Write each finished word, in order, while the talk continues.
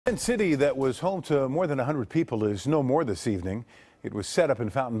Tent city that was home to more than 100 people is no more this evening. It was set up in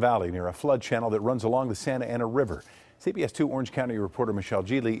Fountain Valley near a flood channel that runs along the Santa Ana River. CBS 2 Orange County reporter Michelle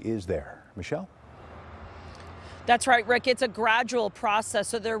Geely is there. Michelle? That's right, Rick. It's a gradual process.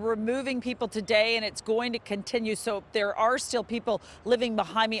 So they're removing people today and it's going to continue. So there are still people living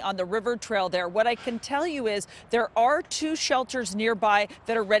behind me on the river trail there. What I can tell you is there are 2 shelters nearby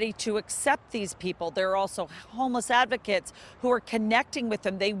that are ready to accept these people. There are also homeless advocates who are connecting with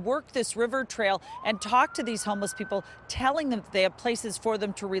them. They work this river trail and talk to these homeless people, telling them that they have places for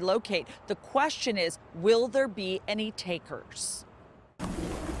them to relocate. The question is, will there be any takers?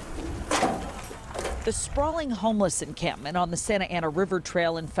 The sprawling homeless encampment on the Santa Ana River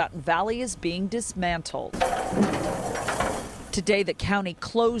Trail in Fountain Valley is being dismantled. Today, the county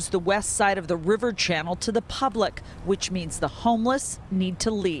closed the west side of the river channel to the public, which means the homeless need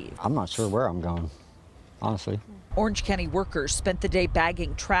to leave. I'm not sure where I'm going, honestly. Orange County workers spent the day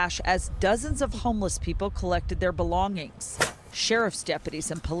bagging trash as dozens of homeless people collected their belongings. Sheriff's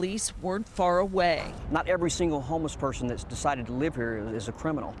deputies and police weren't far away. Not every single homeless person that's decided to live here is a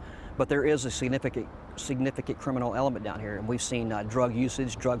criminal, but there is a significant criminal element down here. And we've seen drug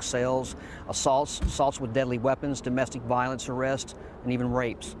usage, drug sales, assaults with deadly weapons, domestic violence arrests, and even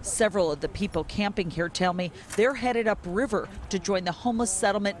rapes. Several of the people camping here tell me they're headed upriver to join the homeless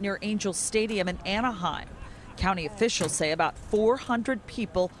settlement near Angels Stadium in Anaheim. County officials say about 400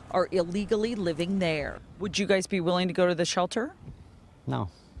 people are illegally living there. Would you guys be willing to go to the shelter? No.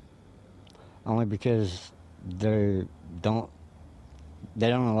 Only because they don't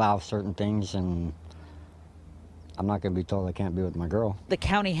allow certain things, and I'm not going to be told I can't be with my girl. The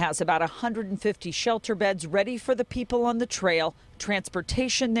county has about 150 shelter beds ready for the people on the trail,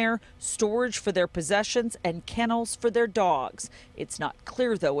 transportation there, storage for their possessions, and kennels for their dogs. It's not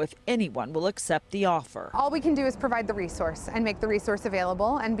clear, though, if anyone will accept the offer. All we can do is provide the resource and make the resource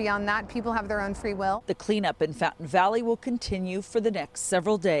available, and beyond that, people have their own free will. The cleanup in Fountain Valley will continue for the next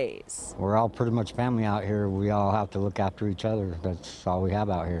several days. We're all pretty much family out here. We all have to look after each other. That's all we have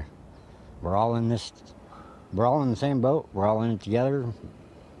out here. We're all in the same boat. We're all in it together.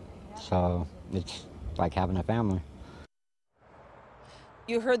 So it's like having a family.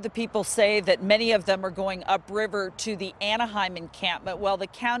 You heard the people say that many of them are going upriver to the Anaheim encampment. Well, the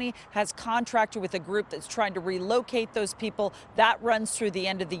county has contracted with a group that's trying to relocate those people. That runs through the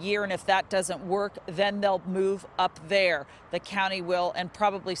end of the year, and if that doesn't work, then they'll move up there. The county will, and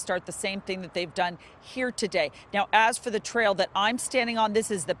probably start the same thing that they've done here today. Now, as for the trail that I'm standing on,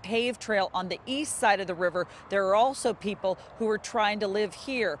 this is the paved trail on the east side of the river. There are also people who are trying to live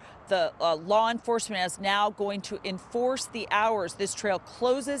here. The law enforcement is now going to enforce the hours. This trail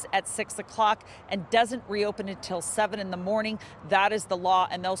closes at 6 o'clock and doesn't reopen until 7 in the morning. That is the law,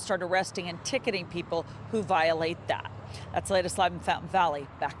 and they'll start arresting and ticketing people who violate that. That's the latest live in Fountain Valley.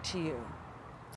 Back to you.